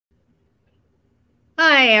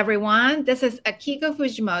Hi, everyone. This is Akiko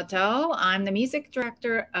Fujimoto. I'm the music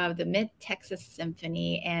director of the Mid-Texas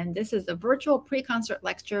Symphony, and this is a virtual pre-concert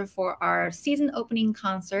lecture for our season opening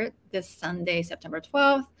concert this Sunday, September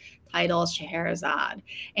 12th, titled Scheherazade.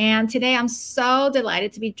 And today I'm so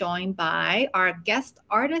delighted to be joined by our guest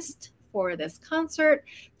artist for this concert,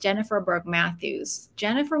 Jennifer Berg Matthews.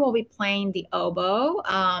 Jennifer will be playing the oboe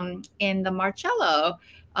in the Marcello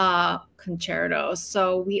concerto.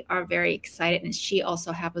 So we are very excited. And she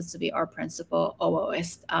also happens to be our principal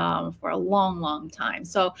oboist for a long, long time.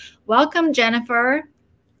 So welcome, Jennifer.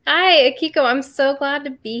 Hi, Akiko. I'm so glad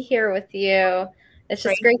to be here with you. It's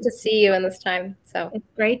just great to see you in this time. So it's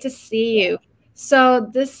great to see you. So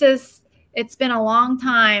it's been a long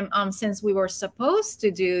time since we were supposed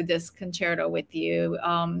to do this concerto with you.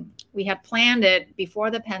 We had planned it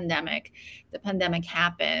before the pandemic. The pandemic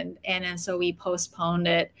happened, and so we postponed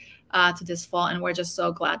it to this fall, and we're just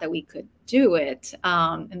so glad that we could do it.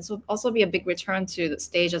 And so also be a big return to the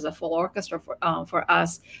stage as a full orchestra for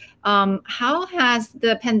us. How has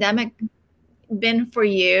the pandemic been for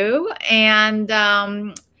you? And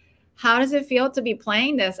how does it feel to be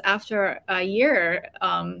playing this after a year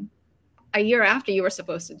after you were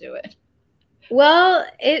supposed to do it? Well,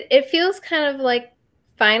 it feels kind of like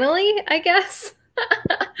finally, I guess.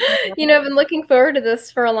 I've been looking forward to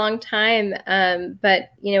this for a long time.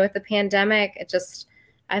 But with the pandemic,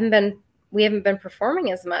 we haven't been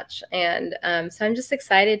performing as much. And so I'm just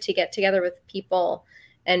excited to get together with people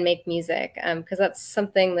and make music, because that's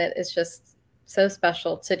something that is just so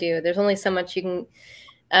special to do. There's only so much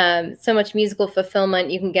so much musical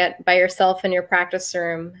fulfillment you can get by yourself in your practice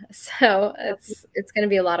room. So it's going to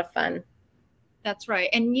be a lot of fun. That's right.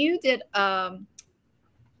 And you did a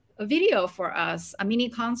video for us, a mini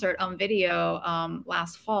concert on video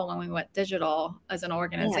last fall when we went digital as an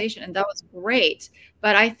organization. Yeah. And that was great.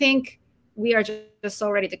 But I think we are just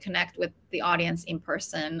so ready to connect with the audience in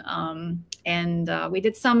person. And we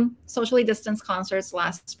did some socially distanced concerts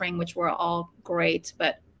last spring, which were all great,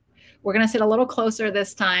 but we're going to sit a little closer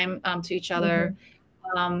this time to each other.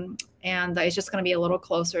 Mm-hmm. And it's just going to be a little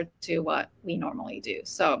closer to what we normally do.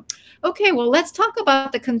 So, okay, well, let's talk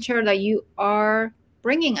about the concerto that you are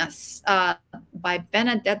bringing us by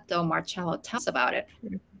Benedetto Marcello. Tell us about it.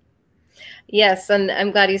 Yes, and I'm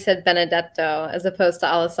glad you said Benedetto as opposed to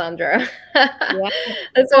Alessandro. Yeah.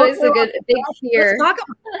 That's always a big fear.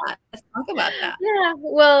 Let's talk about that. Yeah,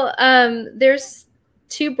 well, there's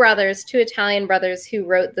two Italian brothers who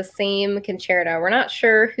wrote the same concerto. We're not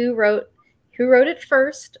sure who wrote it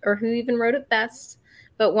first or who even wrote it best,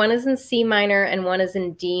 but one is in C minor and one is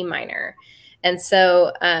in D minor. And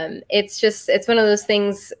so it's one of those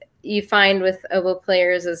things you find with oboe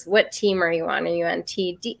players is, what team are you on? Are you on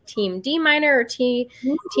team D minor or team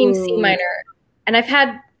C minor? And I've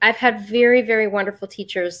had very, very wonderful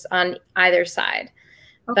teachers on either side.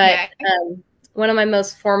 Okay. But one of my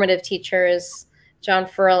most formative teachers, John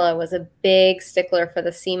Ferrella, was a big stickler for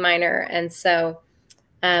the C minor. And so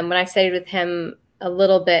when I studied with him a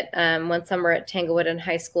little bit one summer at Tanglewood in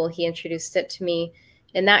high school, he introduced it to me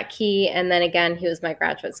in that key. And then again, he was my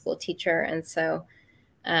graduate school teacher. And so,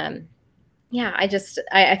 yeah,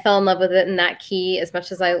 I fell in love with it in that key as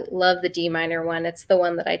much as I love the D minor one. It's the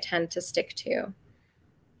one that I tend to stick to.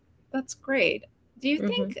 That's great. Do you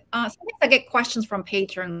think, sometimes I get questions from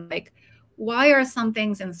patrons like, why are some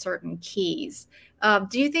things in certain keys?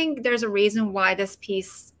 Do you think there's a reason why this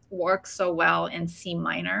piece works so well in C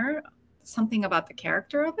minor? Something about the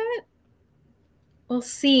character of it? Well,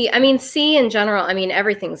 C in general,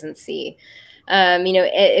 everything's in C.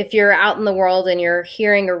 If you're out in the world and you're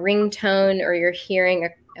hearing a ringtone, or you're hearing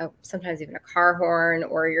sometimes even a car horn,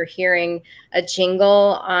 or you're hearing a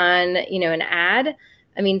jingle on, an ad,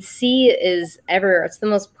 C is everywhere. It's the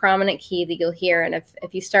most prominent key that you'll hear. And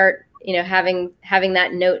if you start, having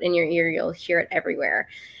that note in your ear, you'll hear it everywhere.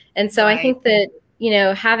 And so right. I think that,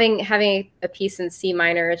 having a piece in C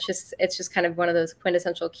minor, it's just kind of one of those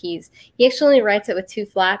quintessential keys. He actually writes it with 2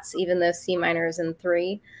 flats, even though C minor is in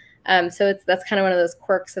 3. So that's kind of one of those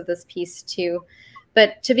quirks of this piece too.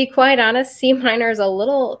 But to be quite honest, C minor is a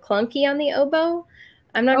little clunky on the oboe.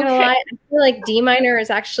 I'm not gonna lie. I feel like D minor is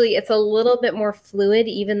it's a little bit more fluid,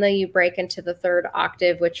 even though you break into the 3rd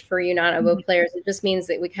octave, which for you non-oboe players, it just means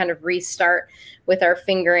that we kind of restart with our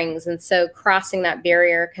fingerings. And so crossing that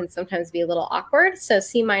barrier can sometimes be a little awkward. So in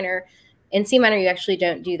C minor, you actually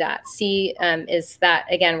don't do that. C is that,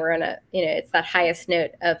 again, we're in it's that highest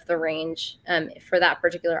note of the range for that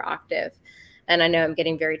particular octave. And I know I'm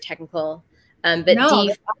getting very technical, but D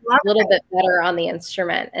is a little bit better on the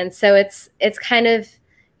instrument. And so it's kind of,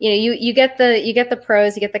 you get the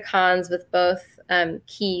pros, you get the cons with both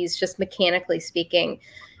keys, just mechanically speaking.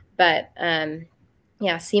 But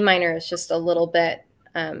yeah, C minor is just a little bit.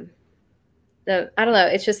 I don't know.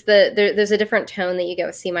 It's just there's a different tone that you get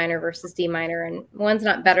with C minor versus D minor, and one's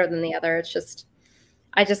not better than the other. It's just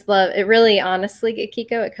I just love it. Really, honestly,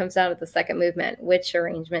 Akiko, it comes down to the second movement. Which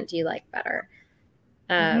arrangement do you like better?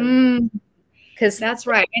 Because that's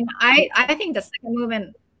right. And I think the second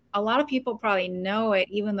movement, a lot of people probably know it,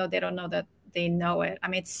 even though they don't know that they know it. I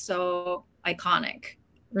mean, it's so iconic.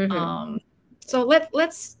 So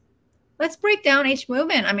let's break down each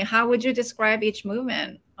movement. I mean, how would you describe each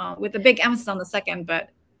movement with a big emphasis on the second? But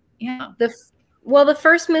yeah, the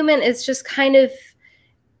first movement is just kind of,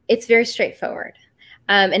 it's very straightforward,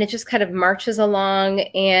 and it just kind of marches along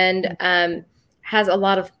and has a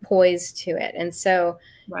lot of poise to it. And so,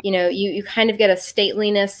 right. You kind of get a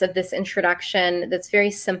stateliness of this introduction that's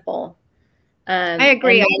very simple. I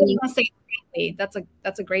agree. I was going to say stately.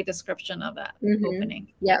 That's a great description of that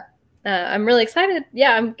opening. Yeah. I'm really excited.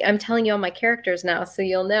 Yeah, I'm telling you all my characters now, so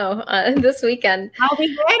you'll know this weekend. I'll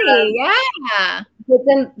be ready. Yeah. But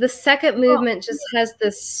then the second movement just has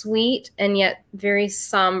this sweet and yet very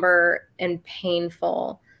somber and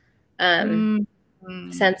painful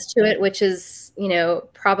sense to it, which is,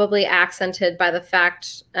 probably accented by the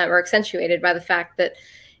fact, or accentuated by the fact that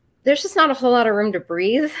there's just not a whole lot of room to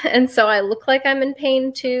breathe, and so I look like I'm in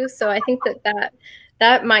pain too. So I think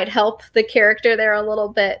that might help the character there a little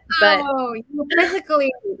bit. But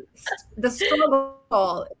physically, the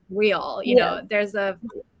struggle is real. You know, there's a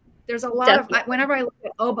lot of, whenever I look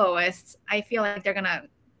at oboists, I feel like they're gonna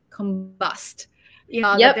combust.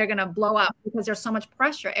 That they're gonna blow up because there's so much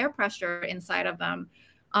pressure, air pressure inside of them.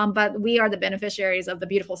 But we are the beneficiaries of the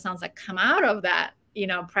beautiful sounds that come out of that,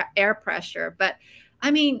 air pressure. But I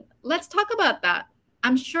mean, let's talk about that.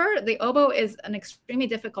 I'm sure the oboe is an extremely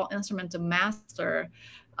difficult instrument to master.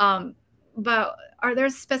 But are there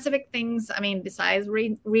specific things, I mean, besides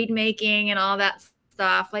reed making and all that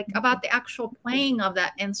stuff, like about the actual playing of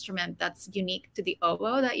that instrument that's unique to the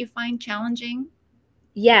oboe that you find challenging?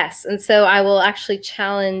 Yes. And so I will actually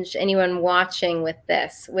challenge anyone watching with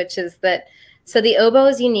this, which is that, so the oboe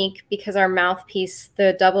is unique because our mouthpiece,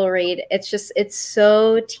 the double reed, it's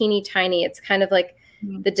so teeny tiny. It's kind of like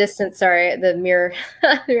the distance, sorry, the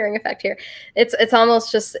mirroring effect here. It's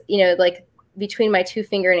almost just, like between my two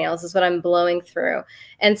fingernails is what I'm blowing through.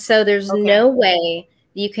 And so there's no way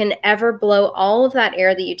you can ever blow all of that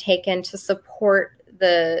air that you take in to support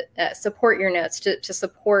support your notes, to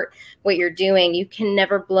support what you're doing. You can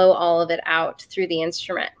never blow all of it out through the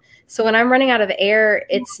instrument. So when I'm running out of air,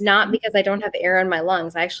 it's not because I don't have air in my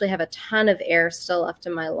lungs. I actually have a ton of air still left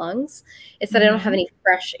in my lungs. It's that I don't have any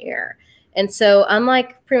fresh air. And so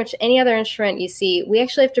unlike pretty much any other instrument you see, we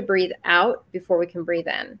actually have to breathe out before we can breathe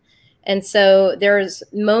in. And so there's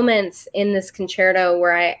moments in this concerto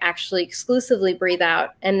where I actually exclusively breathe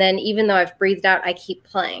out. And then even though I've breathed out, I keep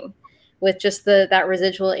playing with just that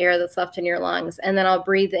residual air that's left in your lungs. And then I'll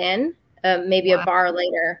breathe in maybe a bar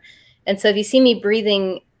later. And so if you see me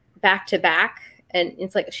breathing back to back, and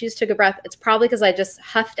it's like she just took a breath, it's probably because I just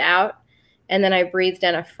huffed out and then I breathed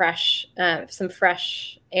in some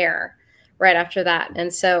fresh air right after that.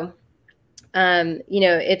 And so,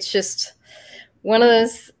 it's just one of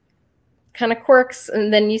those kind of quirks.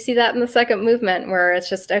 And then you see that in the second movement where it's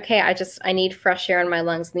just, okay, I need fresh air in my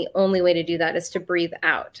lungs. And the only way to do that is to breathe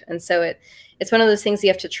out. And so it's one of those things you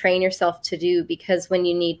have to train yourself to do, because when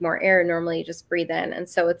you need more air, normally you just breathe in. And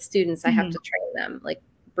so with students, I have to train them, like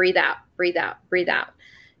breathe out, breathe out, breathe out.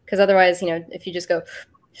 Because otherwise, if you just go,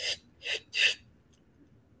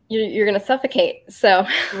 you're going to suffocate. So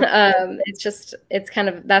it's kind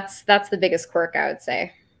of, that's the biggest quirk, I would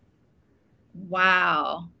say.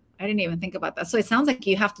 Wow. I didn't even think about that. So it sounds like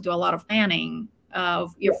you have to do a lot of planning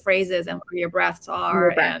of your phrases and where your breaths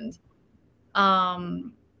are. And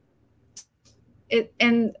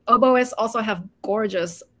oboists also have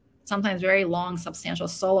gorgeous, sometimes very long, substantial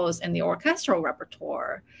solos in the orchestral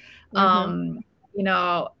repertoire. I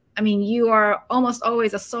mean, you are almost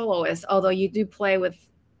always a soloist, although you do play with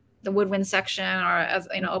the woodwind section or as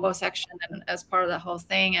oboe section and as part of the whole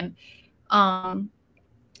thing. And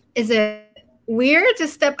is it weird to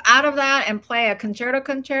step out of that and play a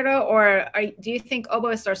concerto, or do you think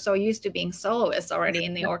oboists are so used to being soloists already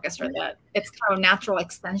in the orchestra that it's kind of a natural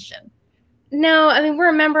extension? No, I mean, we're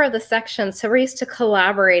a member of the section, so we're used to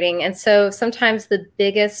collaborating. And so sometimes the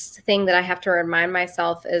biggest thing that I have to remind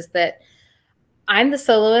myself is that I'm the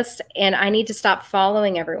soloist and I need to stop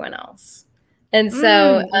following everyone else. And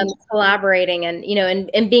so collaborating and, you know,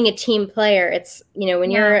 and being a team player, it's, you know, when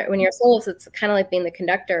you're a soloist, it's kind of like being the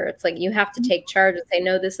conductor. It's like you have to take charge and say,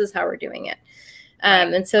 no, this is how we're doing it.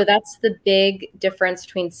 And so that's the big difference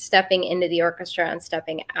between stepping into the orchestra and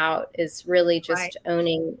stepping out, is really just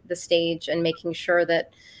owning the stage and making sure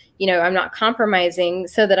that, you know, I'm not compromising,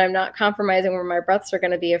 so that I'm not compromising where my breaths are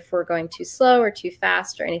going to be if we're going too slow or too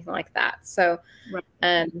fast or anything like that. So,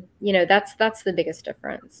 you know, that's the biggest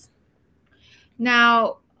difference.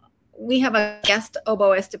 Now, we have a guest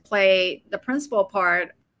oboist to play the principal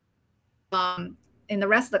part in the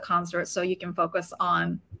rest of the concert, so you can focus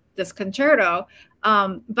on this concerto.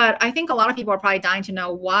 But I think a lot of people are probably dying to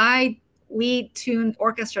know why we tune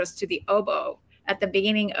orchestras to the oboe at the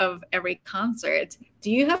beginning of every concert. Do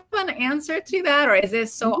you have an answer to that, or is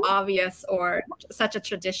this so obvious or such a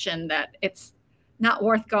tradition that it's not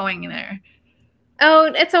worth going there?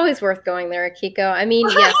 Oh, it's always worth going there, Akiko. I mean,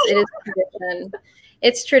 yes, it is tradition.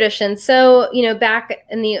 It's tradition. So, you know,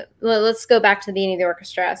 let's go back to the beginning of the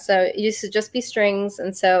orchestra. So it used to just be strings.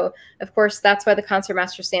 And so, of course, that's why the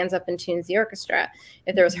concertmaster stands up and tunes the orchestra.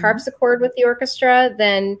 If there was harpsichord with the orchestra,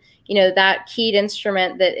 then, you know, that keyed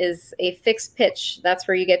instrument that is a fixed pitch, that's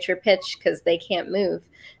where you get your pitch, because they can't move.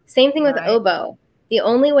 Same thing with oboe. The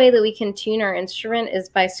only way that we can tune our instrument is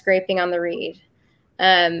by scraping on the reed.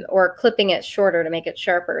 Or clipping it shorter to make it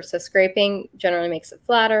sharper. So scraping generally makes it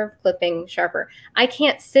flatter, clipping sharper. I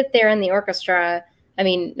can't sit there in the orchestra. I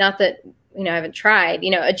mean, not that, you know, I haven't tried, you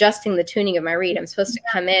know, adjusting the tuning of my reed. I'm supposed to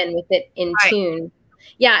come in with it in tune.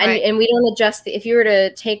 Yeah. And we don't adjust. If you were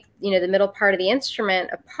to take, you know, the middle part of the instrument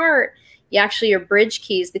apart, you actually, your bridge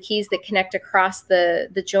keys, the keys that connect across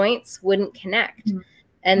the joints, wouldn't connect.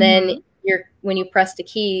 And then when you pressed a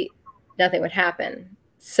key, nothing would happen.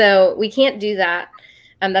 So we can't do that.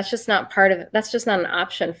 That's just not that's just not an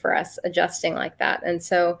option for us, adjusting like that. And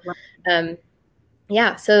so,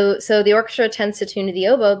 yeah, so the orchestra tends to tune to the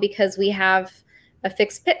oboe because we have a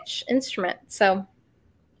fixed pitch instrument. So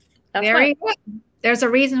that's why. There's a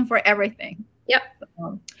reason for everything. Yep.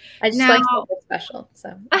 I just like something special.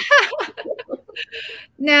 So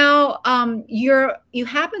now, you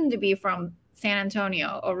happen to be from San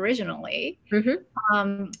Antonio originally,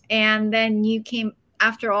 and then you came.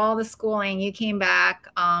 After all the schooling, you came back,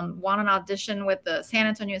 won an audition with the San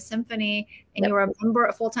Antonio Symphony, and you were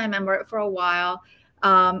a full-time member for a while.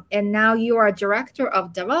 And now you are a director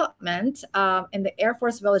of development in the Air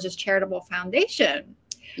Force Village's Charitable Foundation.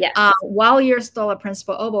 Yes. While you're still a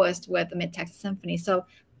principal oboist with the Mid-Texas Symphony. So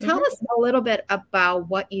tell us a little bit about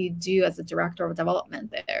what you do as a director of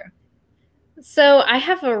development there. So I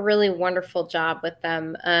have a really wonderful job with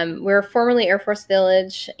them. We're formerly Air Force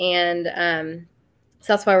Village, and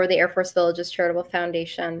so that's why we're the Air Force Village's Charitable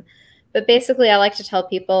Foundation. But basically, I like to tell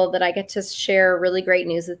people that I get to share really great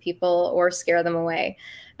news with people or scare them away.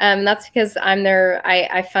 That's because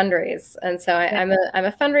I fundraise. And so I'm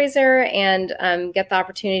a fundraiser, and get the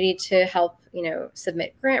opportunity to help, you know,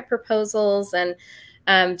 submit grant proposals and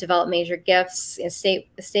develop major gifts,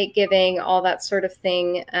 estate giving, all that sort of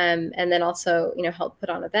thing. And then also, you know, help put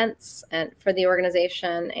on events and for the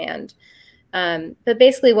organization. And but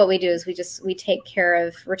basically what we do is we take care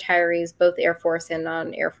of retirees, both Air Force and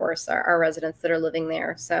non-Air Force, our residents that are living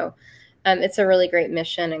there. So it's a really great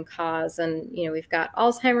mission and cause. And, you know, we've got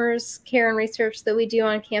Alzheimer's care and research that we do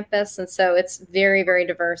on campus. And so it's very, very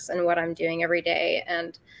diverse in what I'm doing every day.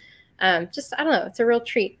 And just, I don't know, it's a real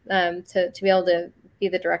treat to be able to be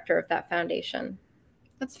the director of that foundation.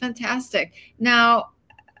 That's fantastic. Now,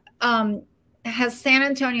 has San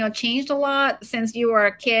Antonio changed a lot since you were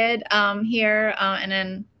a kid here, and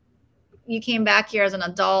then you came back here as an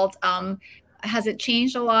adult? Has it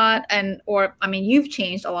changed a lot? I mean, you've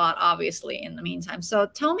changed a lot, obviously, in the meantime. So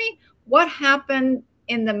tell me what happened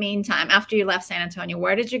in the meantime after you left San Antonio.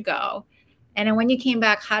 Where did you go? And then when you came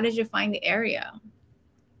back, how did you find the area?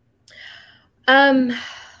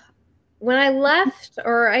 When I left,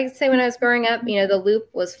 or I'd say when I was growing up, you know, the loop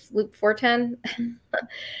was Loop 410.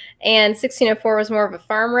 And 1604 was more of a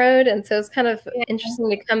farm road. And so it's kind of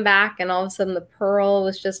interesting to come back, and all of a sudden the Pearl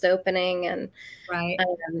was just opening, and,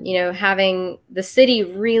 you know, having the city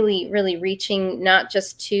really, really reaching not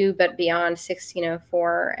just to, but beyond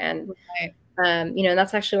 1604. And, you know, and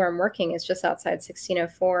that's actually where I'm working, is just outside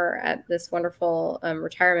 1604 at this wonderful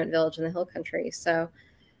retirement village in the Hill Country. So,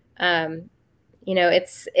 you know,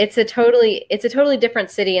 it's a totally different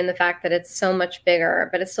city in the fact that it's so much bigger,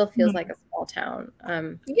 but it still feels like a small town.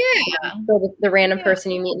 So the random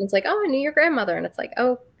person you meet, and it's like, oh, I knew your grandmother, and it's like,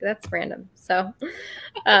 oh, that's random. So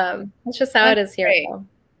that's just how it is here.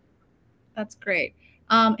 That's great.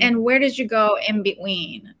 And where did you go in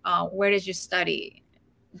between? Where did you study?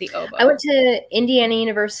 the oboe? I went to Indiana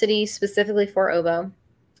University specifically for oboe.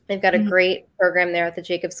 They've got a great program there at the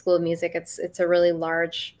Jacobs School of Music. It's a really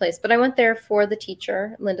large place, but I went there for the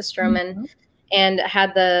teacher, Linda Stroman, and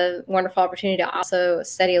had the wonderful opportunity to also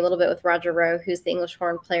study a little bit with Roger Rowe, who's the English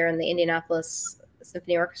horn player in the Indianapolis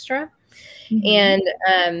Symphony Orchestra. And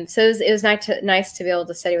so it was nice to be able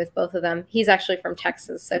to study with both of them. He's actually from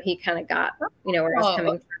Texas, so he kind of got, where I was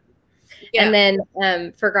coming from. Yeah. And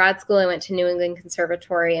then for grad school, I went to New England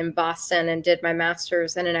Conservatory in Boston and did my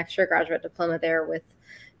master's and an extra graduate diploma there with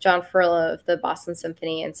John Ferrillo of the Boston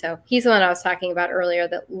Symphony. And so he's the one I was talking about earlier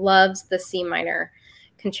that loves the C minor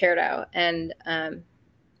concerto. And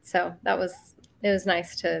so it was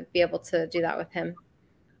nice to be able to do that with him.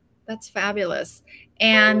 That's fabulous.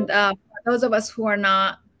 And for those of us who are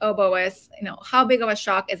not oboists, how big of a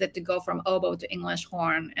shock is it to go from oboe to English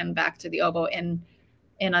horn and back to the oboe in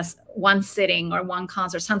one sitting or one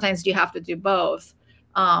concert? Sometimes you have to do both.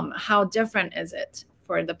 How different is it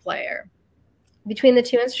for the player between the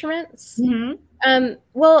two instruments?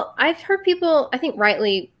 Well, I've heard people, I think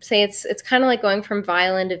rightly, say it's kind of like going from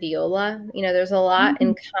violin to viola. There's a lot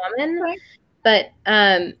in common, but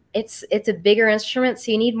it's a bigger instrument,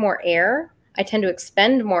 so you need more air. I tend to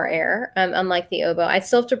expend more air, unlike the oboe. I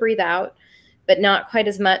still have to breathe out, but not quite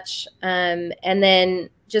as much. And then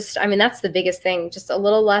that's the biggest thing, just a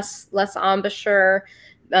little less embouchure,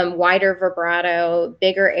 wider vibrato,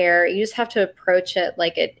 bigger air. You just have to approach it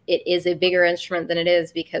like it is a bigger instrument than it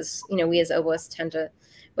is, because, we as oboists tend to,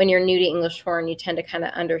 when you're new to English horn, you tend to kind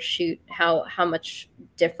of undershoot how much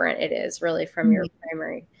different it is really from your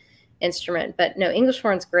primary instrument. But no, English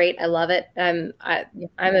horn's great. I love it. I'm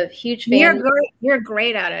a huge fan. You're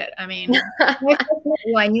great at it. I mean,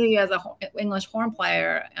 I knew you as an English horn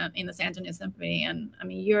player in the San Antonio Symphony, and I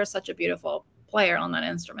mean, you're such a beautiful player on that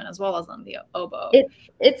instrument as well as on the oboe.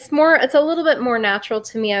 It's a little bit more natural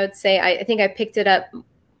to me, I would say. I think I picked it up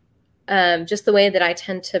just the way that I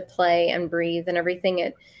tend to play and breathe and everything.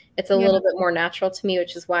 It's a little bit more natural to me,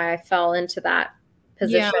 which is why I fell into that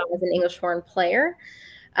position as an English horn player.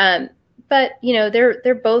 But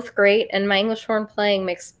they're both great, and my English horn playing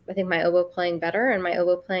makes, I think, my oboe playing better, and my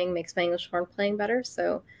oboe playing makes my English horn playing better.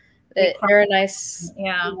 So they're a nice,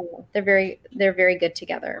 they're very good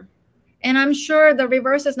together. And I'm sure the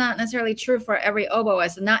reverse is not necessarily true for every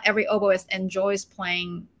oboist. Not every oboist enjoys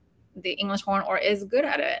playing the English horn or is good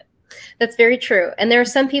at it. That's very true. And there are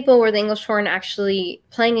some people where the English horn, actually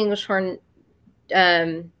playing English horn,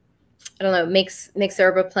 I don't know, makes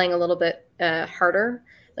their oboe playing a little bit harder.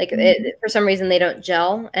 Like for some reason they don't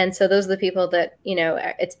gel. And so those are the people that,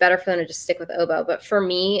 it's better for them to just stick with oboe. But for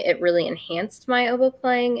me, it really enhanced my oboe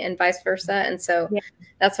playing and vice versa. And so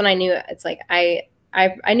that's when I knew it's like,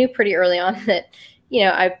 I knew pretty early on that,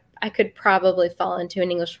 I could probably fall into an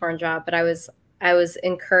English horn job, but I was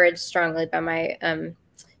encouraged strongly by my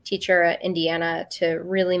teacher at Indiana to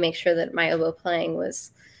really make sure that my oboe playing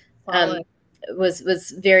was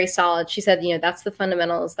very solid. She said, that's the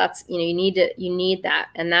fundamentals. That's, you need that.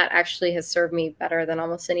 And that actually has served me better than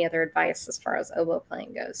almost any other advice as far as oboe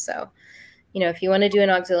playing goes. So, if you want to do an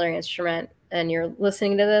auxiliary instrument and you're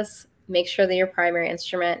listening to this, make sure that your primary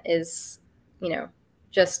instrument is,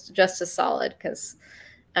 just as solid, because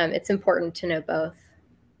it's important to know both.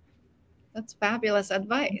 That's fabulous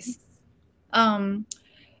advice.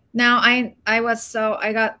 Now I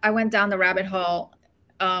went down the rabbit hole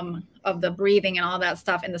of the breathing and all that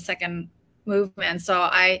stuff in the second movement. So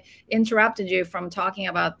I interrupted you from talking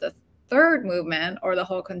about the third movement or the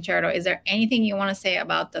whole concerto. Is there anything you want to say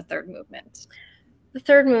about the third movement? The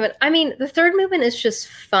third movement. I mean, the third movement is just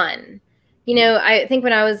fun. I think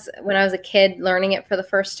when I was a kid learning it for the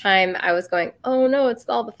first time, I was going, oh no, it's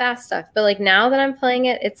all the fast stuff. But like now that I'm playing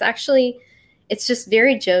it, it's just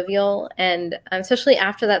very jovial. And especially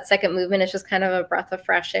after that second movement, it's just kind of a breath of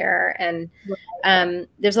fresh air. And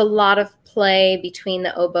there's a lot of play between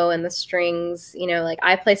the oboe and the strings. Like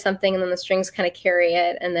I play something and then the strings kind of carry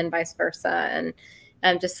it, and then vice versa.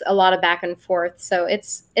 And just a lot of back and forth. So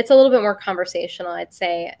it's a little bit more conversational, I'd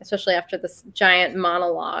say, especially after this giant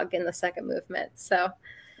monologue in the second movement. So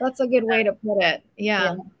that's a good way to put it.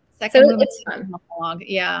 Yeah. Second movement, it's fun. Monologue.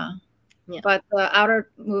 Yeah. But the outer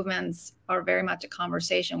movements are very much a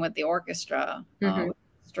conversation with the orchestra,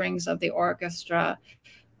 strings of the orchestra.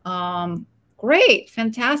 Great.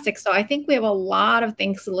 Fantastic. So I think we have a lot of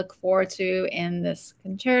things to look forward to in this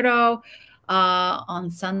concerto.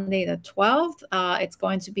 On Sunday the 12th. It's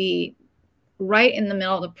going to be right in the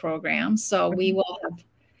middle of the program. So we will have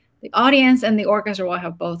the audience and the orchestra will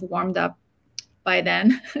have both warmed up by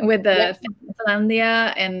then with the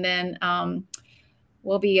Finlandia, and then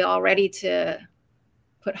we'll be all ready to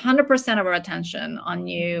put 100% of our attention on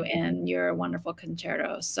you and your wonderful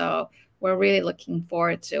concerto. So we're really looking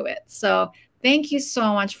forward to it. So thank you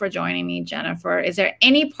so much for joining me, Jennifer. Is there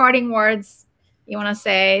any parting words you want to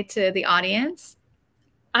say to the audience?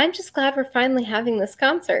 I'm just glad we're finally having this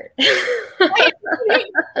concert.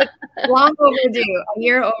 Long overdue, a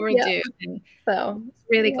year overdue. Yeah. And so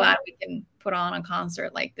really glad we can put on a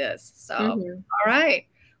concert like this. So, all right.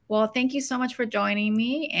 Well, thank you so much for joining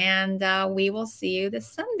me, and we will see you this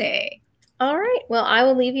Sunday. All right. Well, I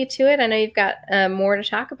will leave you to it. I know you've got more to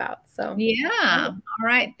talk about. So yeah. All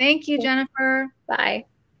right. Thank you, Jennifer. Bye.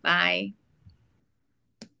 Bye.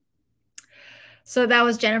 So that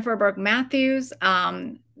was Jennifer Berg Matthews,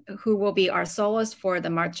 who will be our soloist for the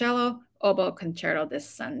Marcello Oboe Concerto this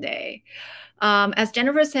Sunday. As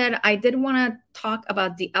Jennifer said, I did want to talk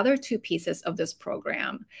about the other two pieces of this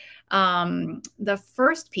program. The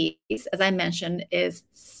first piece, as I mentioned, is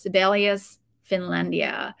Sibelius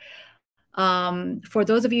Finlandia. For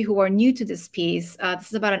those of you who are new to this piece, this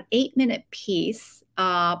is about an 8-minute piece,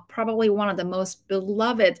 probably one of the most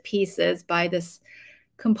beloved pieces by this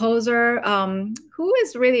composer, who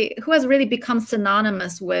has really become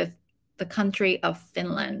synonymous with the country of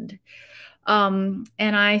Finland. And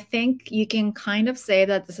I think you can kind of say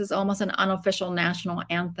that this is almost an unofficial national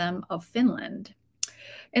anthem of Finland.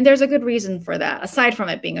 And there's a good reason for that, aside from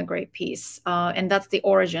it being a great piece. And that's the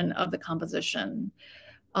origin of the composition.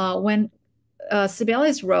 When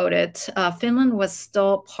Sibelius wrote it, Finland was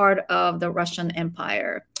still part of the Russian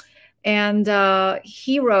Empire. And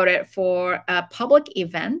he wrote it for a public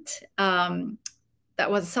event that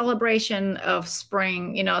was a celebration of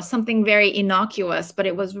spring, something very innocuous, but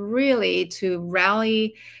it was really to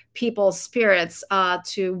rally people's spirits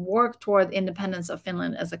to work toward independence of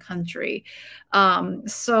Finland as a country.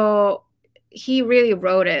 So he really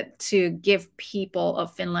wrote it to give people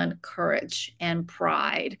of Finland courage and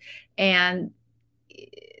pride. And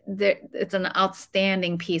it's an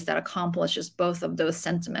outstanding piece that accomplishes both of those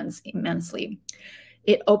sentiments immensely.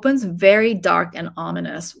 It opens very dark and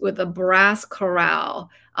ominous with a brass chorale,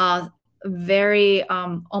 very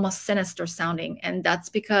almost sinister sounding. And that's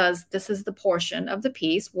because this is the portion of the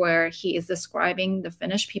piece where he is describing the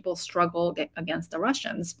Finnish people's struggle against the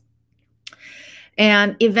Russians.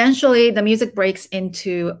 And eventually the music breaks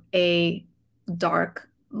into a dark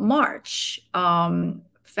march,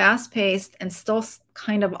 fast-paced and still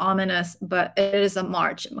kind of ominous, but it is a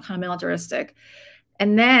march, kind of militaristic.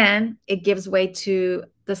 And then it gives way to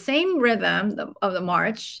the same rhythm of the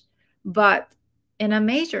march, but in a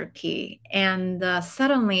major key. And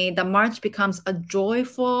suddenly the march becomes a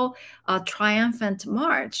joyful, triumphant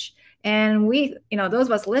march. And we, those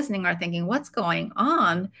of us listening are thinking, what's going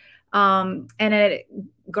on? And it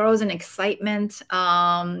grows in excitement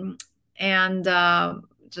and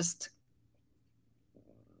just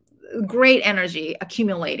great energy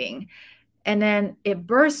accumulating. And then it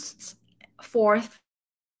bursts forth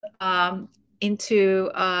into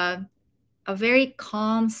a very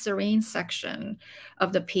calm, serene section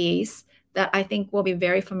of the piece that I think will be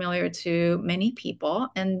very familiar to many people.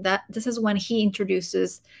 And that this is when he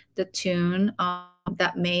introduces the tune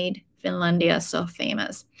that made Finlandia so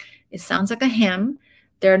famous. It sounds like a hymn.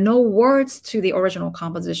 There are no words to the original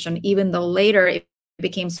composition, even though later it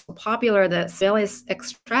became so popular that Sibelius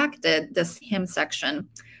extracted this hymn section.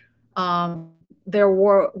 There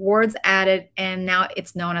were words added, and now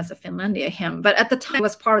it's known as a Finlandia hymn. But at the time, it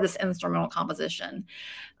was part of this instrumental composition.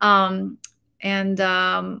 I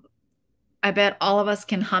bet all of us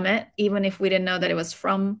can hum it, even if we didn't know that it was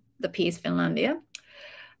from the piece Finlandia.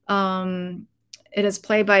 It is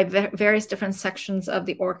played by various different sections of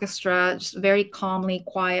the orchestra, just very calmly,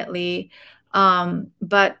 quietly.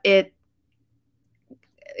 But it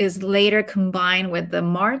is later combined with the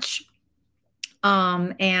march.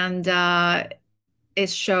 It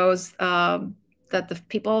shows that the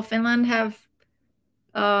people of Finland have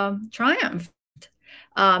triumphed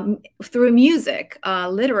through music,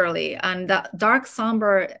 literally. And that dark,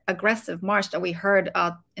 somber, aggressive march that we heard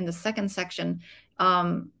in the second section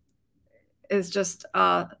is just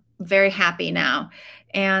very happy now.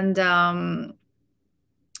 And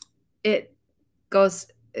it goes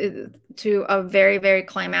to a very, very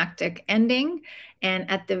climactic ending. And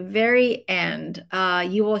at the very end,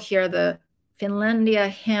 you will hear the Finlandia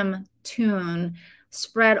hymn tune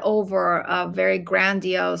spread over a very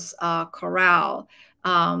grandiose chorale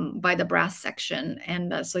by the brass section.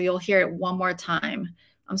 And so you'll hear it one more time.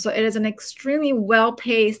 So it is an extremely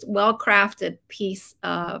well-paced, well-crafted piece,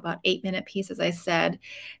 about 8-minute piece, as I said.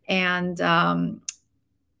 And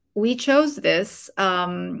we chose this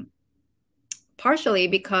partially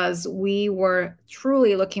because we were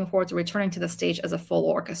truly looking forward to returning to the stage as a full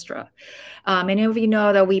orchestra. Many of you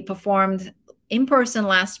know that we performed in person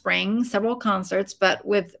last spring, several concerts, but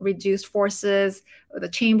with reduced forces, with a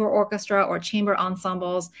chamber orchestra or chamber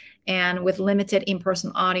ensembles, and with limited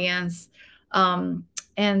in-person audience.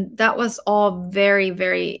 And that was all very,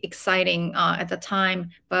 very exciting at the time,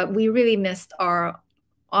 but we really missed our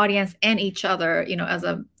audience and each other, as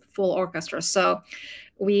a full orchestra. So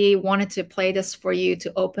we wanted to play this for you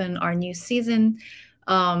to open our new season.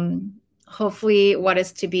 Hopefully what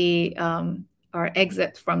is to be our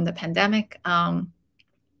exit from the pandemic. Kind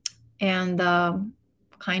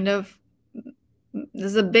of, this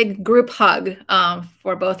is a big group hug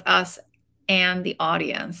for both us and the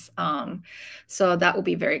audience. So that will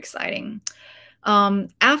be very exciting.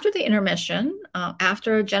 After the intermission,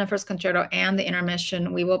 after Jennifer's concerto and the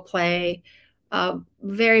intermission, we will play a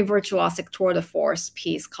very virtuosic tour de force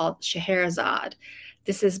piece called Scheherazade.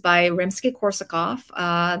 This is by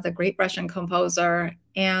Rimsky-Korsakov, the great Russian composer.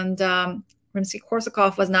 And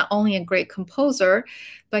Rimsky-Korsakov was not only a great composer,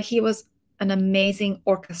 but he was an amazing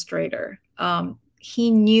orchestrator.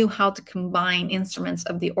 He knew how to combine instruments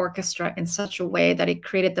of the orchestra in such a way that it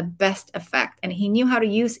created the best effect. And he knew how to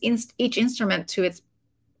use each instrument to its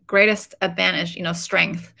greatest advantage,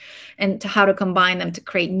 strength, and to how to combine them to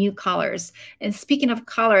create new colors. And speaking of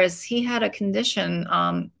colors, he had a condition,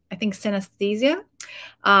 I think synesthesia,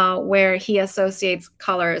 where he associates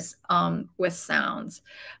colors with sounds.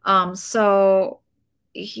 So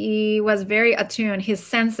he was very attuned.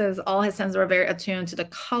 All his senses were very attuned to the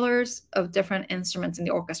colors of different instruments in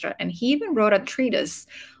the orchestra. And he even wrote a treatise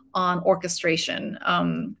on orchestration.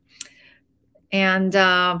 From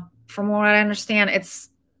what I understand, it's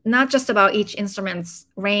not just about each instrument's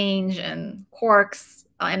range and quirks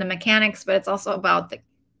and the mechanics, but it's also about the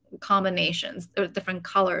combinations, the different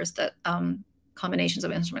colors that combinations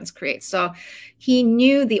of instruments create. So he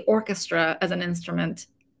knew the orchestra as an instrument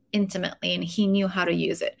intimately, and he knew how to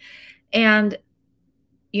use it. And,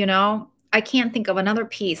 I can't think of another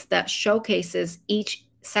piece that showcases each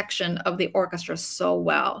section of the orchestra so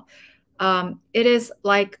well. It is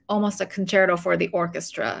like almost a concerto for the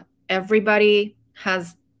orchestra. Everybody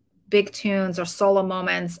has big tunes or solo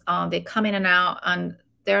moments. They come in and out, and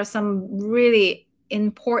there are some really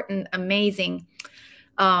important, amazing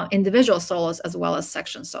individual solos as well as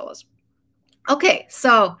section solos. Okay,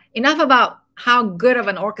 so enough about how good of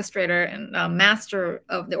an orchestrator and master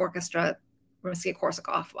of the orchestra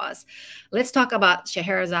Rimsky-Korsakov was. Let's talk about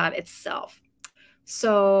Scheherazade itself.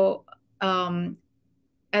 So,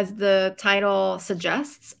 as the title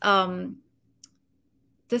suggests,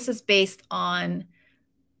 this is based on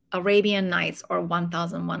Arabian Nights or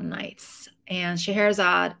 1001 Nights. And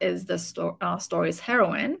Scheherazade is the story's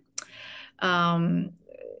heroine.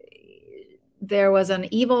 There was an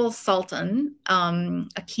evil sultan,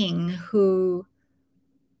 a king, who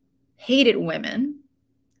hated women.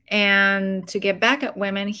 And to get back at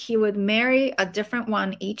women, he would marry a different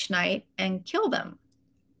one each night and kill them.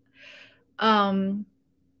 And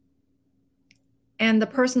the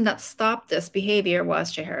person that stopped this behavior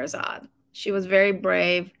was Scheherazade. She was very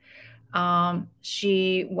brave.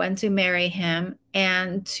 She went to marry him,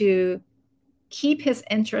 and to keep his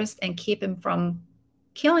interest and keep him from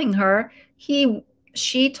killing her,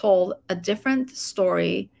 she told a different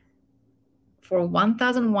story for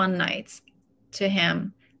 1001 nights to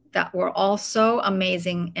him that were all so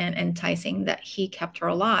amazing and enticing that he kept her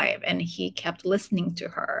alive and he kept listening to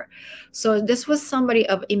her. So this was somebody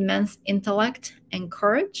of immense intellect and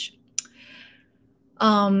courage.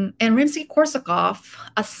 And Rimsky-Korsakov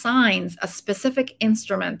assigns a specific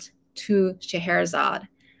instrument to Scheherazade.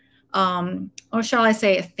 Or shall I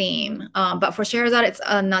say a theme? But for Scheherazade, it's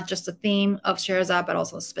not just a theme of Scheherazade, but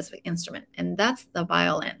also a specific instrument, and that's the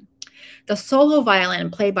violin. The solo violin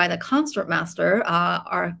played by the concertmaster,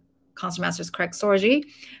 our concertmaster is Craig Sorgi,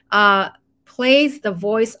 plays the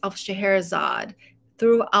voice of Scheherazade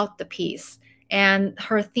throughout the piece, and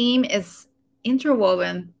her theme is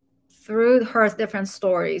interwoven through her different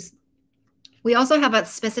stories. We also have a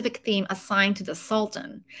specific theme assigned to the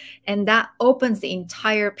Sultan, and that opens the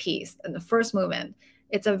entire piece in the first movement.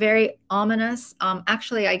 It's a very ominous,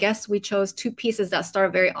 actually, I guess we chose two pieces that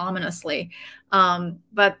start very ominously,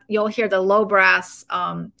 but you'll hear the low brass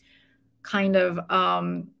kind of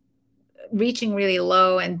reaching really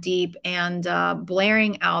low and deep and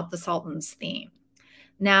blaring out the Sultan's theme.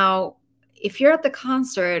 Now, if you're at the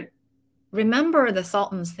concert, remember the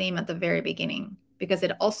Sultan's theme at the very beginning, because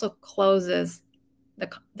it also closes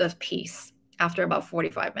the piece after about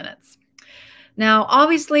 45 minutes. Now,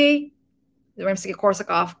 obviously,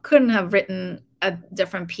 Rimsky-Korsakov couldn't have written a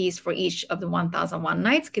different piece for each of the 1001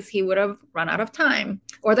 Nights because he would have run out of time,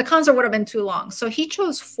 or the concert would have been too long. So he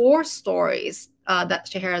chose 4 stories that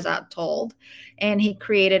Scheherazade told, and he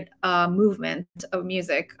created a movement of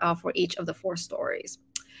music for each of the 4 stories.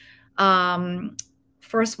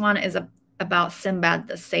 First one is about Sinbad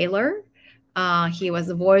the sailor. He was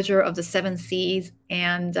the voyager of the 7 seas,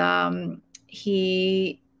 and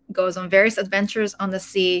he goes on various adventures on the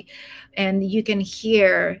sea, and you can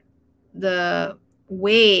hear the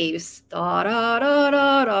waves, da da da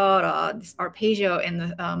da da da, this arpeggio in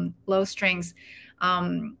the low strings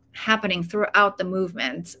happening throughout the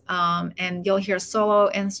movement, and you'll hear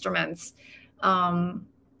solo instruments,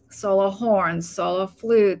 solo horns, solo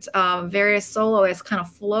flute, various soloists kind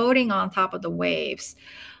of floating on top of the waves,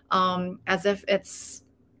 as if it's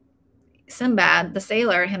Sinbad, the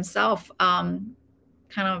sailor himself,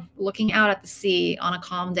 kind of looking out at the sea on a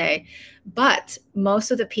calm day. But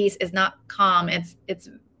most of the piece is not calm. It's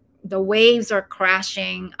the waves are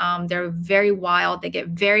crashing. They're very wild. They get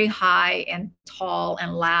very high and tall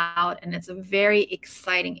and loud, and it's a very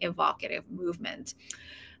exciting, evocative movement.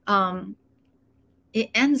 It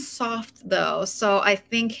ends soft though, so I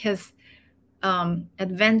think his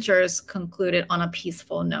adventures concluded on a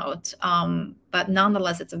peaceful note. But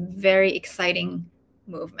nonetheless, it's a very exciting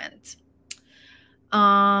movement.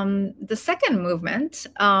 The second movement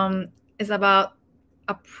is about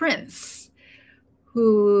a prince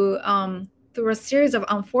who, through a series of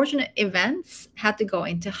unfortunate events, had to go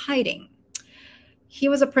into hiding. He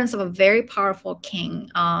was a prince of a very powerful king,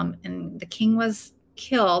 and the king was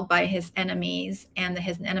killed by his enemies, and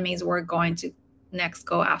his enemies were going to next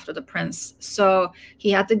go after the prince. So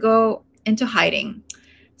he had to go into hiding.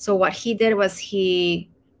 So what he did was he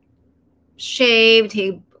shaved,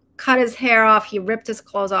 he cut his hair off, he ripped his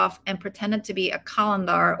clothes off, and pretended to be a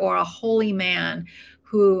calendar, or a holy man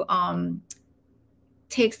who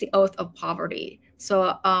takes the oath of poverty.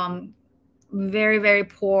 So very, very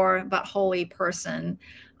poor but holy person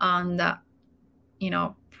that,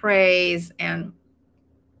 prays and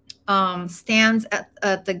stands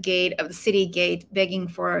at the gate of the city gate begging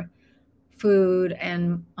for food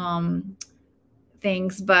and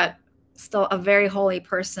things, but still a very holy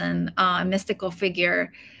person, a mystical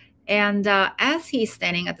figure. And as he's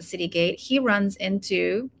standing at the city gate, he runs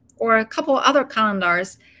into, or a couple other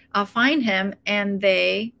calendars find him, and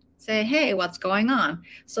they say, hey, what's going on?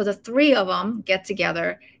 So the 3 of them get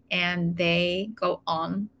together and they go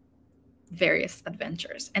on various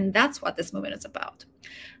adventures. And that's what this movement is about.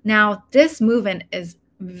 Now, this movement is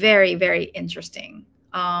very, very interesting.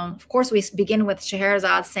 Of course, we begin with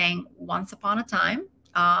Scheherazade saying once upon a time,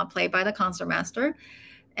 played by the concertmaster.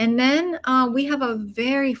 And then we have a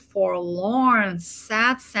very forlorn,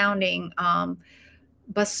 sad-sounding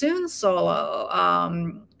bassoon solo,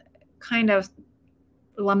 kind of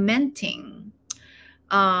lamenting.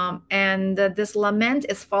 And this lament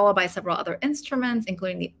is followed by several other instruments,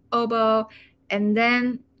 including the oboe. And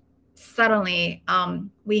then suddenly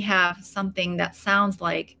we have something that sounds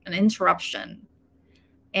like an interruption.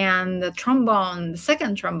 And the trombone, the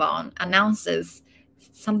second trombone, announces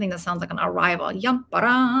something that sounds like an arrival. Yum,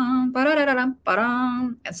 ba-dum, ba-da-da-da-dum,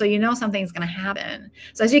 ba-dum. And so you know something's going to happen.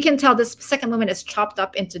 So as you can tell, this second movement is chopped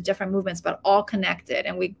up into different movements, but all connected.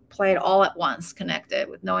 And we play it all at once, connected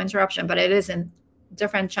with no interruption, but it is in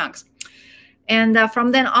different chunks. And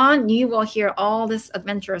from then on, you will hear all this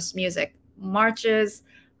adventurous music, marches,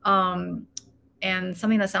 and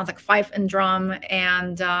something that sounds like fife and drum.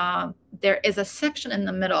 And there is a section in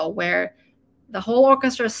the middle where the whole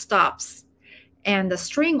orchestra stops, and the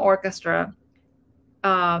string orchestra,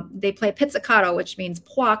 they play pizzicato, which means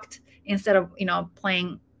plucked, instead of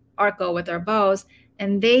playing arco with their bows.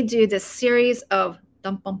 And they do this series of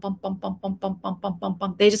dum bum bum bum bum bum bum bum bum bum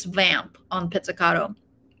bum. They just vamp on pizzicato.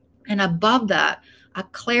 And above that, a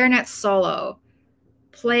clarinet solo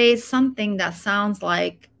plays something that sounds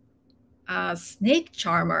like a snake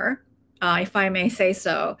charmer, if I may say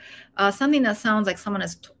so. Something that sounds like someone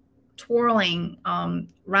is twirling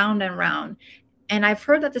round and round. And I've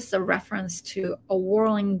heard that this is a reference to a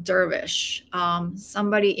whirling dervish,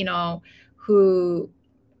 somebody, whose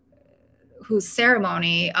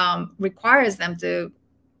ceremony requires them to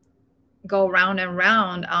go round and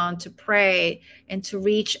round to pray and to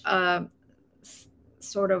reach a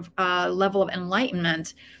sort of level of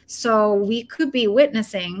enlightenment. So we could be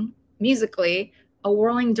witnessing musically a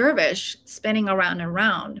whirling dervish spinning around and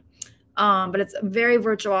around. But it's a very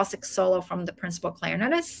virtuosic solo from the principal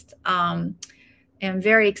clarinetist. And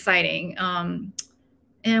very exciting.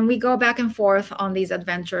 And we go back and forth on these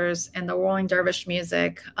adventures and the whirling dervish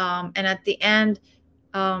music. And at the end,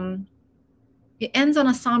 It ends on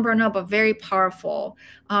a somber note, but very powerful,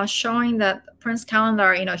 showing that Prince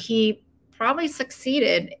Calendar, he probably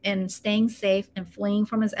succeeded in staying safe and fleeing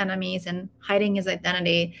from his enemies and hiding his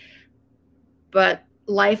identity. But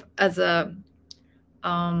life as a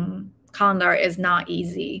Calendar is not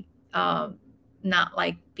easy, not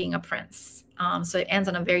like being a prince. So it ends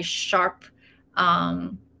on a very sharp,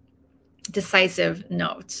 decisive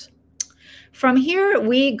note. From here,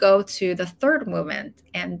 we go to the third movement,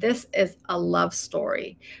 and this is a love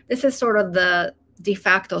story. This is sort of the de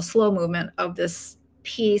facto slow movement of this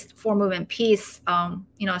piece, 4-movement piece.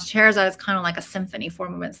 Scheherazade is kind of like a symphony,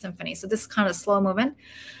 4-movement symphony. So this is kind of a slow movement.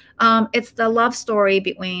 It's the love story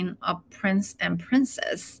between a prince and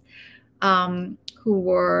princess who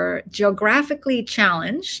were geographically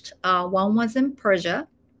challenged. One was in Persia,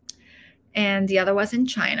 and the other was in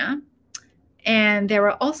China. And they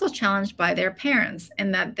were also challenged by their parents,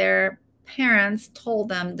 in that their parents told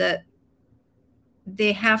them that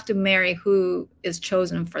they have to marry who is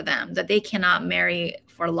chosen for them, that they cannot marry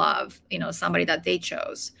for love, somebody that they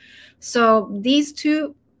chose. So these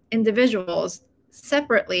two individuals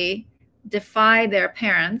separately defy their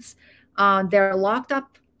parents. They're locked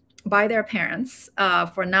up by their parents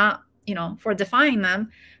for defying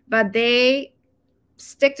them, but they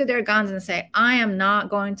stick to their guns and say, I am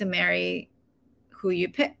not going to marry who you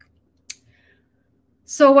pick.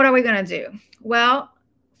 So what are we going to do? Well,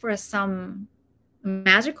 for some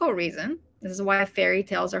magical reason, this is why fairy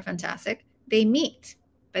tales are fantastic, they meet,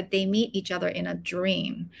 but they meet each other in a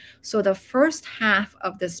dream. So the first half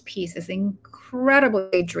of this piece is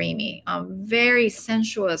incredibly dreamy, very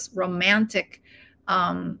sensuous, romantic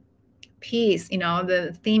piece.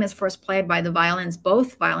 The theme is first played by the violins,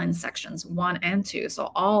 both violin sections, 1 and 2.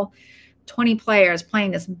 So all 20 players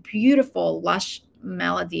playing this beautiful, lush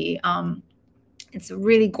melody. It's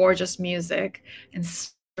really gorgeous music and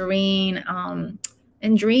serene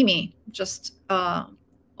and dreamy, just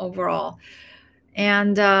overall.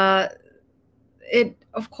 And it,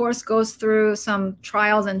 of course, goes through some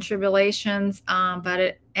trials and tribulations, but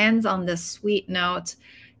it ends on this sweet note.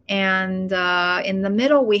 And in the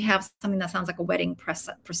middle, we have something that sounds like a wedding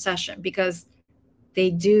procession, because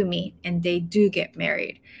they do meet and they do get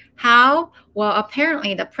married. How? Well,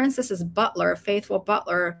 apparently the princess's butler, faithful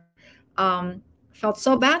butler, felt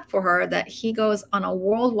so bad for her that he goes on a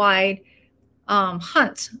worldwide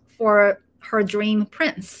hunt for her dream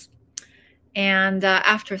prince. And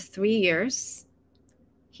after 3 years,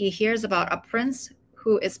 he hears about a prince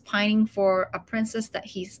who is pining for a princess that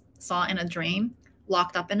he saw in a dream,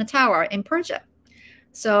 locked up in a tower in Persia.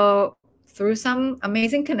 So through some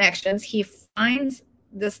amazing connections, he finds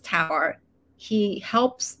this tower. He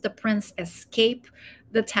helps the prince escape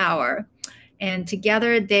the tower, and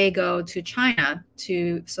together they go to China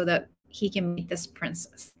so that he can meet this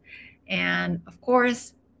princess. And of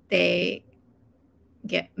course, they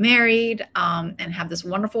get married and have this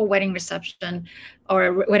wonderful wedding reception,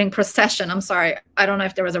 or wedding procession. I'm sorry, I don't know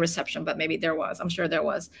if there was a reception, but maybe there was. I'm sure there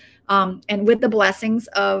was. And with the blessings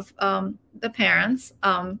of the parents.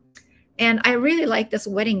 And I really like this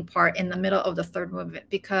wedding part in the middle of the third movement,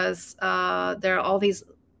 because there are all these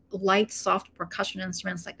light, soft percussion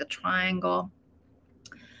instruments like the triangle.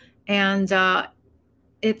 And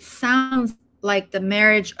it sounds like the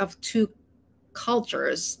marriage of two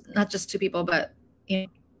cultures, not just two people, but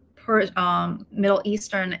Middle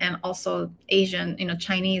Eastern and also Asian,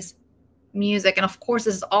 Chinese music. And of course,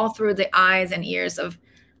 this is all through the eyes and ears of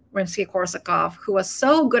Rimsky-Korsakov, who was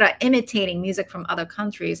so good at imitating music from other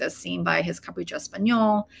countries, as seen by his Capriccio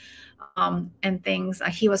Espagnol and things.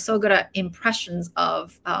 He was so good at impressions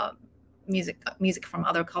of music from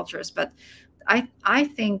other cultures. But I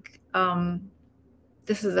think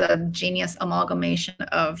this is a genius amalgamation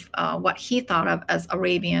of what he thought of as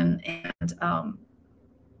Arabian and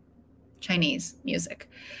Chinese music.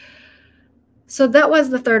 So that was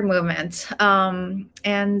the third movement.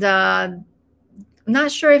 And I'm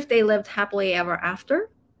not sure if they lived happily ever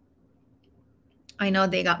after. I know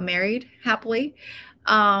they got married happily.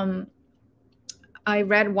 I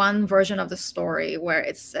read one version of the story where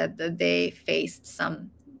it said that they faced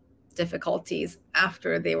some difficulties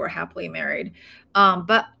after they were happily married.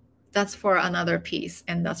 But that's for another piece,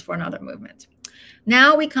 and that's for another movement.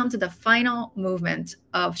 Now we come to the final movement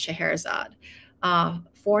of Scheherazade,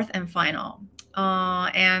 fourth and final.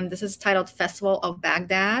 And this is titled Festival of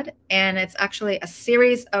Baghdad, and it's actually a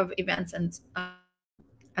series of events and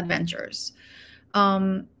adventures.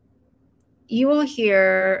 You will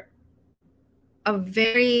hear a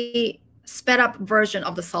very sped up version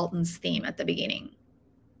of the Sultan's theme at the beginning.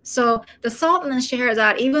 So the Sultan and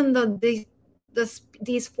Scheherazade, even though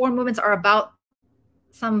these 4 movements are about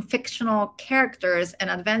some fictional characters and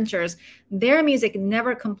adventures, their music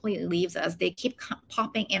never completely leaves us. They keep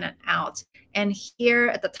popping in and out. And here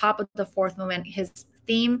at the top of the fourth movement, his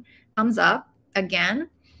theme comes up again,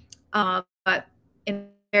 but in a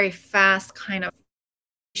very fast kind of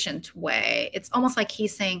patient way. It's almost like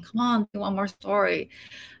he's saying, come on, do one more story.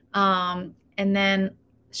 And then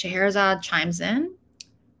Scheherazade chimes in,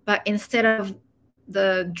 but instead of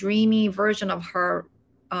the dreamy version of her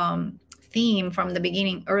theme from the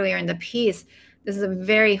beginning earlier in the piece, this is a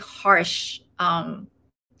very harsh and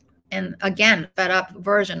again fed up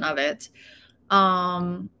version of it.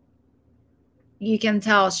 You can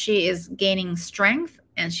tell she is gaining strength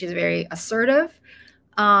and she's very assertive,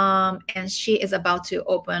 and she is about to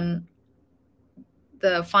open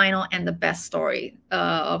the final and the best story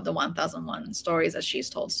of the 1001 stories that she's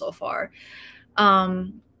told so far.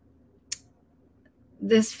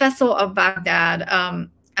 This Festival of Baghdad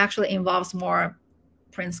actually involves more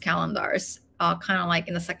prince calendars, kind of like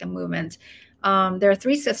in the second movement. There are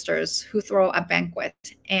three sisters who throw a banquet,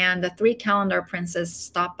 and the three calendar princes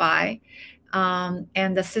stop by,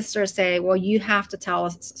 and the sisters say, well, you have to tell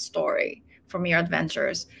us a story from your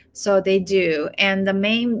adventures. So they do. And the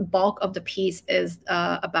main bulk of the piece is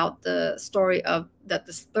about the story of that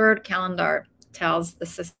this third calendar tells the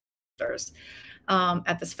sisters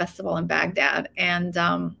at this festival in Baghdad. And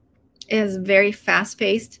it is very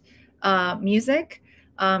fast-paced music.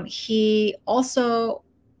 He also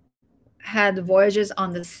had voyages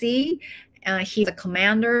on the sea. He's a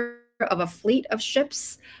commander of a fleet of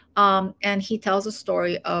ships. And he tells a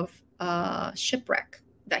story of shipwreck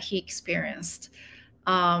that he experienced.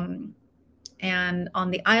 And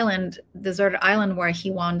on the island, deserted island where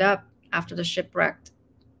he wound up after the shipwreck,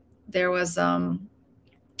 there was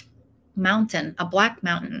mountain, a black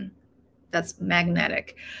mountain that's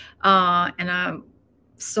magnetic. So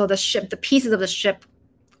the pieces of the ship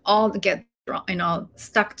all get,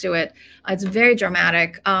 stuck to it. It's very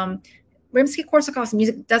dramatic. Rimsky-Korsakov's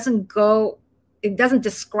music doesn't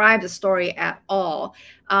describe the story at all.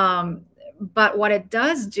 But what it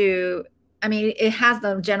does do, I mean, it has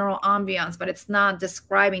the general ambiance, but it's not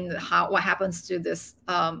describing what happens to this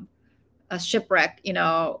a shipwreck,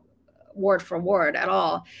 word for word at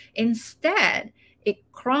all. Instead,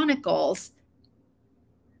 it chronicles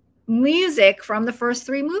music from the first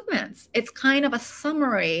three movements. It's kind of a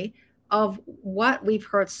summary of what we've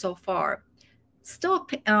heard so far. Still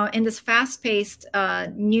in this fast-paced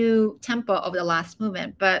new tempo of the last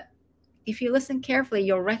movement, but if you listen carefully,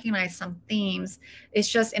 you'll recognize some themes. It's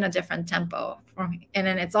just in a different tempo, and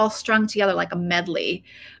then it's all strung together like a medley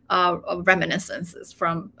of reminiscences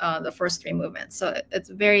from the first three movements. So it's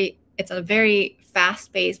a very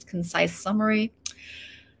fast-paced, concise summary.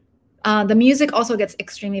 The music also gets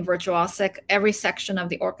extremely virtuosic. Every section of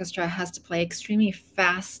the orchestra has to play extremely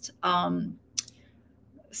fast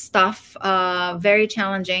stuff, very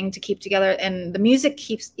challenging to keep together. And the music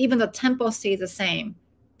even the tempo stays the same.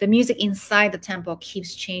 The music inside the tempo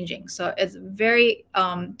keeps changing. So it's very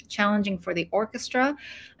challenging for the orchestra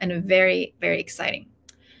and very, very exciting.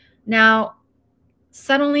 Now,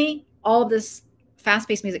 suddenly, all this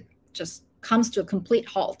fast-paced music just comes to a complete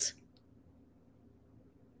halt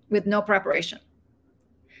with no preparation.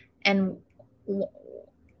 And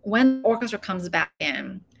when the orchestra comes back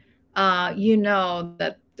in, you know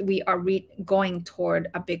that we are going toward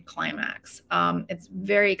a big climax. It's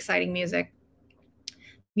very exciting music.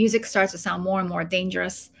 Music starts to sound more and more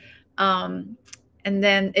dangerous. And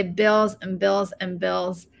then it builds and builds and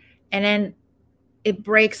builds. And then it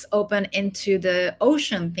breaks open into the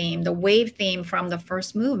ocean theme, the wave theme from the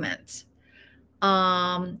first movement.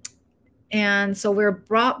 And so we're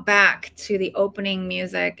brought back to the opening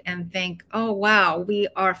music and think, oh, wow, we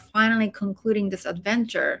are finally concluding this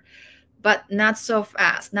adventure, but not so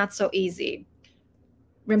fast, not so easy.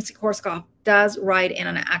 Rimsky-Korsakov does ride in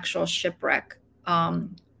an actual shipwreck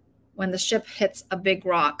when the ship hits a big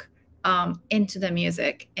rock into the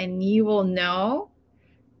music. And you will know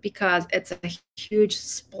because it's a huge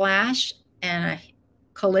splash and a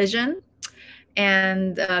collision.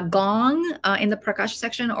 And gong in the percussion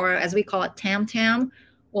section, or as we call it, tam-tam,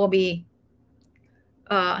 will be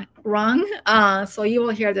rung. So you will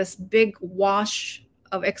hear this big wash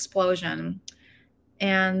of explosion,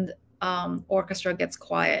 and orchestra gets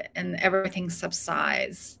quiet and everything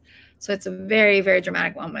subsides. So it's a very, very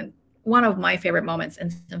dramatic moment. One of my favorite moments in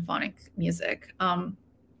symphonic music.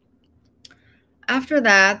 After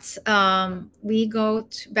that, we go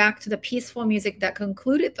back to the peaceful music that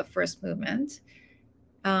concluded the first movement.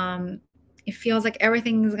 It feels like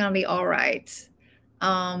everything is going to be all right.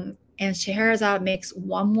 And Scheherazade makes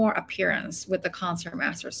one more appearance with the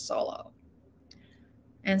concertmaster's solo.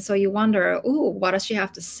 And so you wonder, ooh, what does she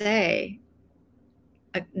have to say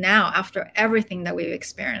now after everything that we've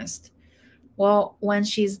experienced? Well, when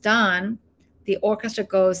she's done, the orchestra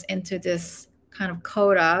goes into this kind of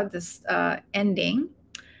coda, this ending.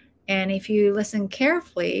 And if you listen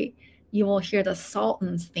carefully, you will hear the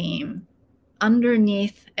Sultan's theme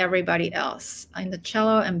underneath everybody else in the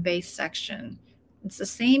cello and bass section. It's the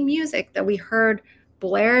same music that we heard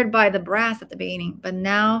blared by the brass at the beginning, but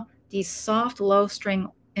now these soft, low string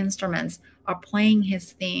instruments are playing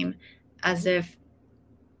his theme as if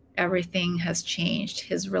everything has changed.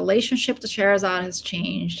 His relationship to Scheherazade has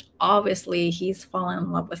changed. Obviously, he's fallen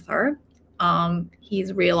in love with her.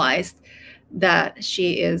 He's realized that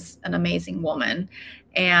she is an amazing woman,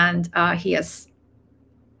 and he has,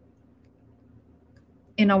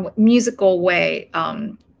 in a musical way,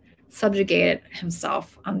 subjugated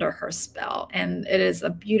himself under her spell. And it is a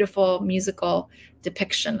beautiful musical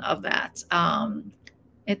depiction of that.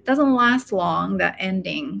 It doesn't last long, that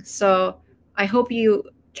ending. So I hope you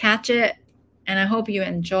catch it, and I hope you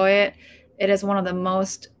enjoy it. It is one of the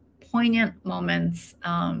most poignant moments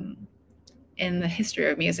in the history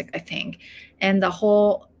of music, I think. And the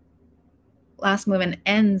whole last movement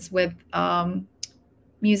ends with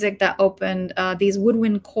music that opened, these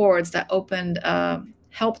woodwind chords that opened,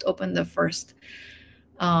 helped open the first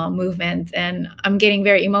movement. And I'm getting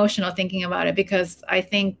very emotional thinking about it, because I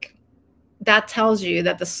think that tells you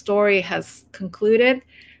that the story has concluded.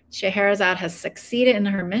 Scheherazade has succeeded in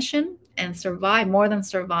her mission and survived, more than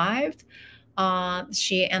survived.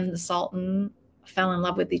 She and the Sultan fell in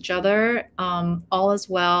love with each other. All is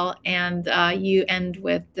well. And you end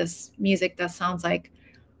with this music that sounds like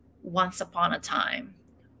Once Upon a Time,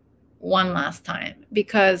 one last time,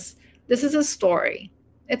 because this is a story.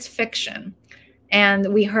 It's fiction.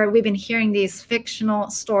 And we've been hearing these fictional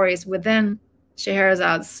stories within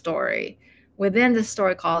Scheherazade's story, within the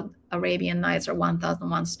story called Arabian Nights or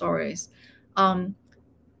 1001 Stories.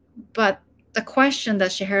 But the question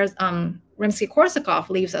that Rimsky-Korsakov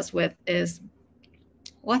leaves us with is,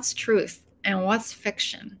 what's truth and what's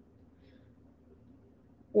fiction?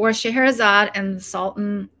 Were Scheherazade and the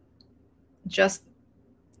Sultan just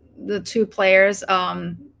the two players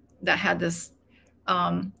that had this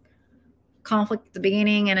conflict at the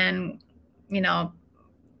beginning and then,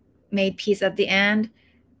 made peace at the end?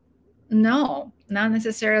 No, not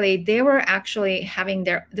necessarily. They were actually having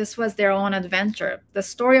this was their own adventure. The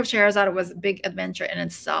story of Scheherazade was a big adventure in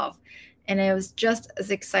itself. And it was just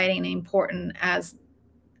as exciting and important as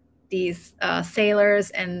these sailors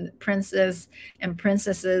and princes and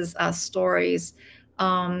princesses stories.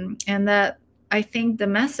 And that, I think the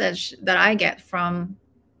message that I get from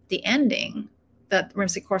the ending that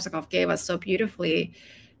Rimsky-Korsakov gave us so beautifully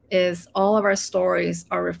is all of our stories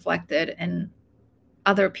are reflected in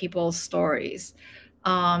other people's stories.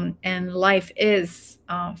 And life is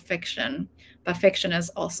fiction, but fiction is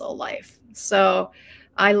also life. So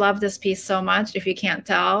I love this piece so much, if you can't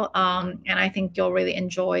tell. And I think you'll really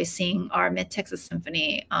enjoy seeing our Mid-Texas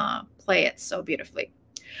Symphony play it so beautifully.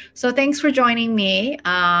 So thanks for joining me.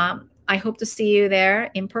 I hope to see you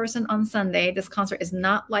there in person on Sunday. This concert is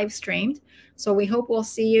not live streamed. So we hope we'll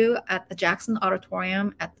see you at the Jackson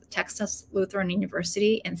Auditorium at the Texas Lutheran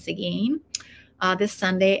University in Seguin this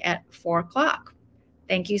Sunday at 4 o'clock.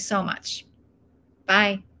 Thank you so much.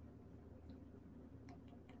 Bye.